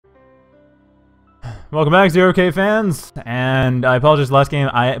Welcome back, 0K fans, and I apologize for the last game.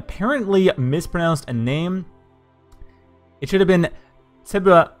 I apparently mispronounced a name. It should have been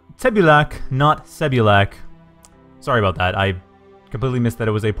Cebulak, not Cebulak. Sorry about that. I completely missed that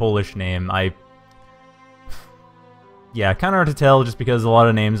it was a Polish name. Yeah, kind of hard to tell just because a lot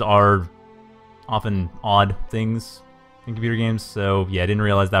of names are often odd things in computer games, so yeah, I didn't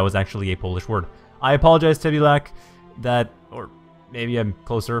realize that was actually a Polish word. I apologize, Cebulak, or maybe I'm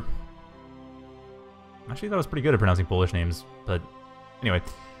closer. Actually, that was pretty good at pronouncing Polish names, but anyway.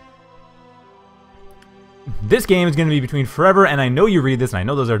 This game is going to be between Forever and I Know You Read This, and I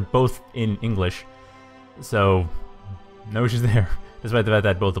know those are both in English, so no issues there, despite the fact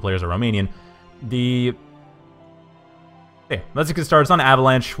that both the players are Romanian. Okay, let's get started. It's on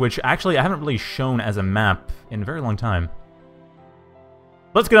Avalanche, which actually I haven't really shown as a map in a very long time.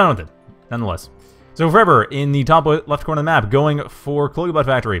 Let's get on with it, nonetheless. So Forever, in the top left corner of the map, going for Cloaky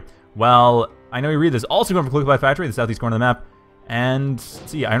Factory. While I Know You Read This, also going for Cloaky Factory, the southeast corner of the map. And,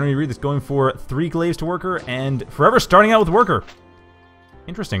 let's see, I Know You Read This going for 3 glaives to Worker, and Forever starting out with Worker.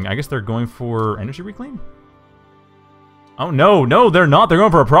 Interesting, I guess they're going for Energy Reclaim? Oh, no, they're not. They're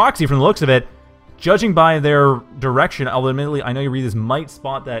going for a Proxy from the looks of it. Judging by their direction, although admittedly, I Know You Read This might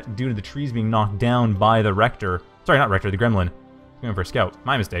spot that due to the trees being knocked down by the Rector. Sorry, not Rector, the Gremlin. Going for a Scout.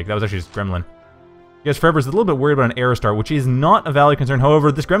 My mistake, that was actually just Gremlin. Yes, Forever's a little bit worried about an error start, which is not a valid concern.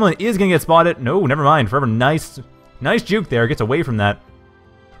 However, this Gremlin is going to get spotted. No, never mind. Forever, nice juke there. Gets away from that.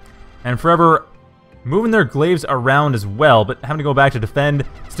 And Forever moving their glaives around as well, but having to go back to defend.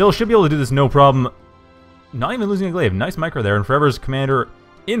 Still should be able to do this no problem. Not even losing a glaive. Nice micro there. And Forever's commander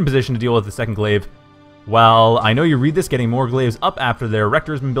in position to deal with the second glaive. While I Know You Read This, getting more glaives up after their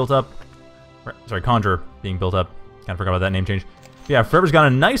Rector has been built up. Sorry, Conjure being built up. Kind of forgot about that name change. Yeah, Forever's got a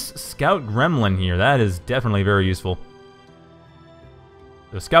nice Scout Gremlin here. That is definitely very useful.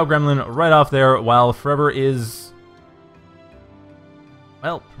 The Scout Gremlin right off there, while Forever is,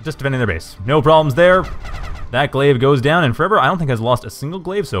 well, just defending their base. No problems there. That glaive goes down, and Forever, I don't think, has lost a single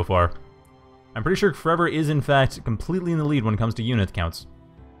glaive so far. I'm pretty sure Forever is, in fact, completely in the lead when it comes to unit counts.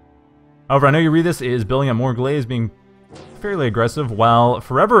 However, I Know You Read This is building up more glaives, being fairly aggressive, while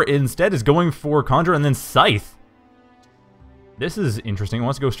Forever instead is going for Conjure and then Scythe. This is interesting. He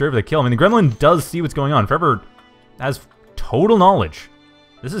wants to go straight for the kill. I mean, the Gremlin does see what's going on. Forever has total knowledge.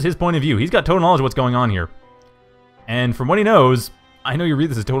 This is his point of view. He's got total knowledge of what's going on here. And from what he knows, I Know You Read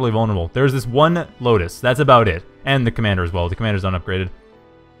This is totally vulnerable. There's this one Lotus. That's about it. And the Commander as well. The Commander's unupgraded.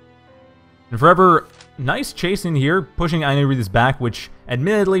 And Forever, nice chase in here, pushing I Know You Read This back, which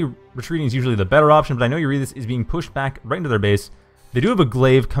admittedly, retreating is usually the better option, but I Know You Read This is being pushed back right into their base. They do have a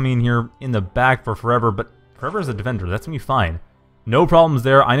glaive coming in here in the back for Forever, but Forever is a defender. That's going to be fine. No problems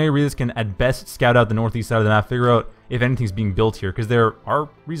there. I Know You Read This can at best scout out the northeast side of the map, figure out if anything's being built here, because there are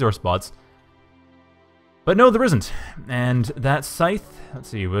resource spots. But no, there isn't. And that Scythe, let's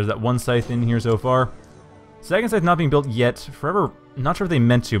see, there's that one Scythe in here so far. Second Scythe not being built yet. Forever, not sure if they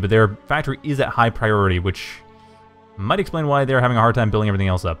meant to, but their factory is at high priority, which might explain why they're having a hard time building everything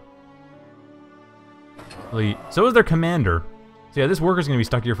else up. So is their commander. So yeah, this worker's going to be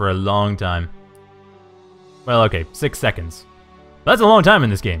stuck here for a long time. Well, okay, 6 seconds. That's a long time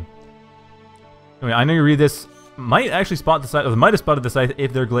in this game. Anyway, I Know You Read This might actually spot the Scythe, or might have spotted the Scythe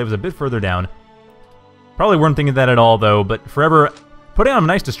if their glaive was a bit further down. Probably weren't thinking that at all, though, but Forever putting on a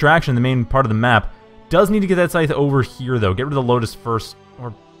nice distraction in the main part of the map. Does need to get that Scythe over here, though. Get rid of the Lotus first,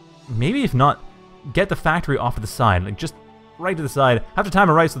 or maybe if not, get the factory off to the side, like just right to the side. Have to time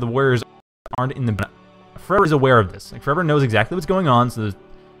it right so the warriors aren't in the... Forever is aware of this. Like, Forever knows exactly what's going on, so there's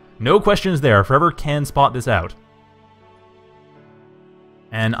no questions there. Forever can spot this out.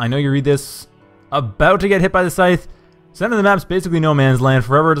 And I Know You Read This, about to get hit by the Scythe. Center of the map's basically no man's land.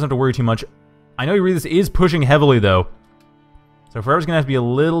 Forever doesn't have to worry too much. I Know You Read This is pushing heavily, though. So Forever's going to have to be a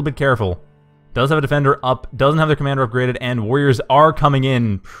little bit careful. Does have a defender up, doesn't have their commander upgraded, and warriors are coming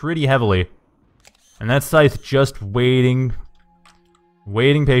in pretty heavily. And that Scythe just waiting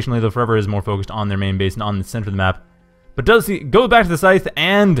patiently, though Forever is more focused on their main base and on the center of the map. But does he go back to the Scythe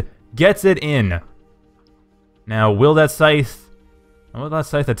and gets it in. Now, will that Scythe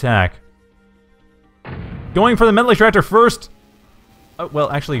attack? Going for the Metal Extractor first. Oh, well,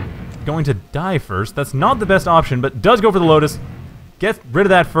 actually, going to die first. That's not the best option, but does go for the Lotus. Gets rid of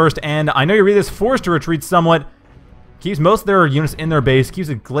that first, and I Know You Read This, forced to retreat somewhat. Keeps most of their units in their base, keeps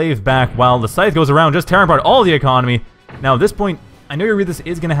a glaive back, while the Scythe goes around, just tearing apart all the economy. Now, at this point, I Know You Read This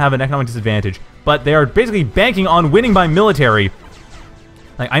is going to have an economic disadvantage, but they are basically banking on winning by military.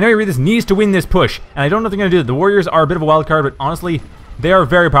 Like, I Know You Read This needs to win this push, and I don't know if they're going to do it. The Warriors are a bit of a wild card, but honestly, they are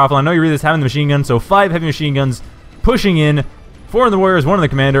very powerful. I Know You Read This having the machine guns, so 5 heavy machine guns pushing in. 4 in the warriors, 1 in the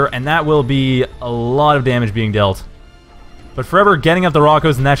commander, and that will be a lot of damage being dealt. But Forever getting up the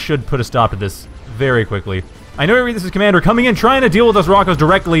Rockos, and that should put a stop to this very quickly. I know you read this as commander coming in, trying to deal with those Rockos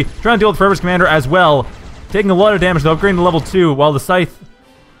directly, trying to deal with Forever's commander as well. Taking a lot of damage, though, upgrading to level 2, while the Scythe...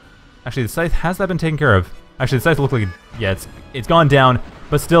 Actually, the Scythe, has that been taken care of? Actually, the Scythe looks like... Yeah, it's gone down,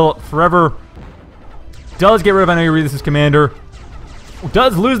 but still, Forever does get rid of I know you read this as commander.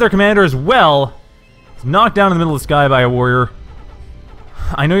 Does lose their commander as well. It's knocked down in the middle of the sky by a warrior.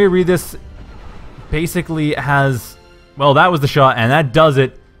 I know you read this basically has... Well, that was the shot, and that does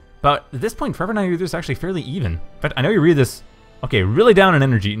it. But at this point, Forever I know you read this is actually fairly even. In fact, I know you read this... Okay, really down in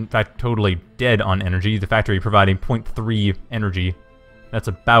energy. In fact, totally dead on energy. The factory providing 0.3 energy. That's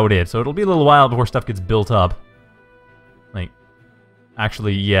about it. So it'll be a little while before stuff gets built up. Like,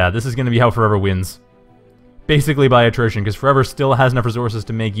 actually, yeah, this is going to be how Forever wins. Basically by attrition, because Forever still has enough resources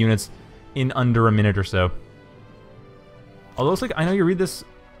to make units in under a minute or so. Although it looks like, I know you read this,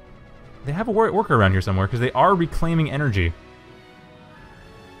 they have a worker around here somewhere, because they are reclaiming energy.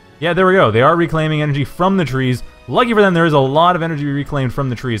 Yeah, there we go. They are reclaiming energy from the trees. Lucky for them, there is a lot of energy reclaimed from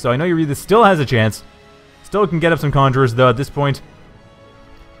the trees, so I know you read this still has a chance. Still can get up some Conjurers, though, at this point.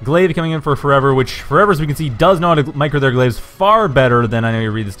 Glaive coming in for Forever, which Forever, as we can see, does know how to micro their Glaives far better than I know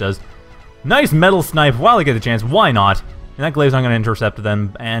you read this does. Nice metal snipe while they get the chance. Why not? And that Glaive's not going to intercept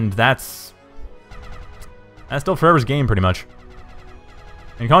them, and that's still Forever's game, pretty much.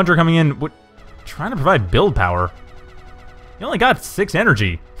 And Conjurer coming in, trying to provide build power. You only got 6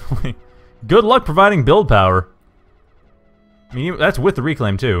 energy. Good luck providing build power. I mean, that's with the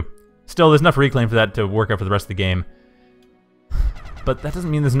reclaim, too. Still, there's enough reclaim for that to work out for the rest of the game. But that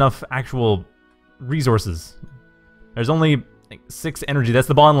doesn't mean there's enough actual resources. There's only... 6 energy, that's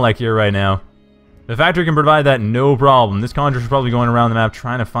the bottleneck here right now. The factory can provide that no problem. This Conjurer's probably going around the map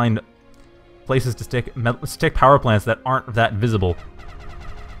trying to find places to stick power plants that aren't that visible.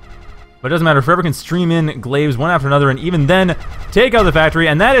 But it doesn't matter, Forever can stream in Glaives one after another and even then take out the factory,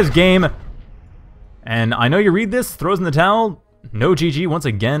 and that is game. And I know you read this, throws in the towel, no GG once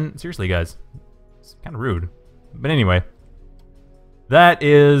again. Seriously, guys, it's kind of rude. But anyway, that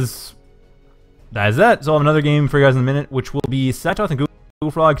is that. So I'll have another game for you guys in a minute, which will be Satoth and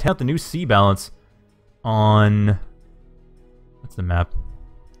Google Frog test out the new sea balance on... What's the map?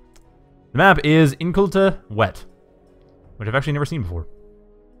 The map is Inculta Wet, which I've actually never seen before.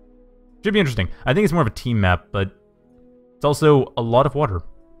 Should be interesting. I think it's more of a team map, but it's also a lot of water.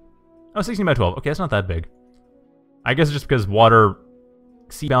 Oh, 16 by 12. Okay, that's not that big. I guess it's just because water...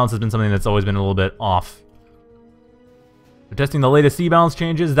 Sea balance has been something that's always been a little bit off. We're testing the latest sea balance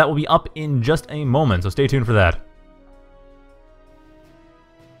changes. That will be up in just a moment, so stay tuned for that.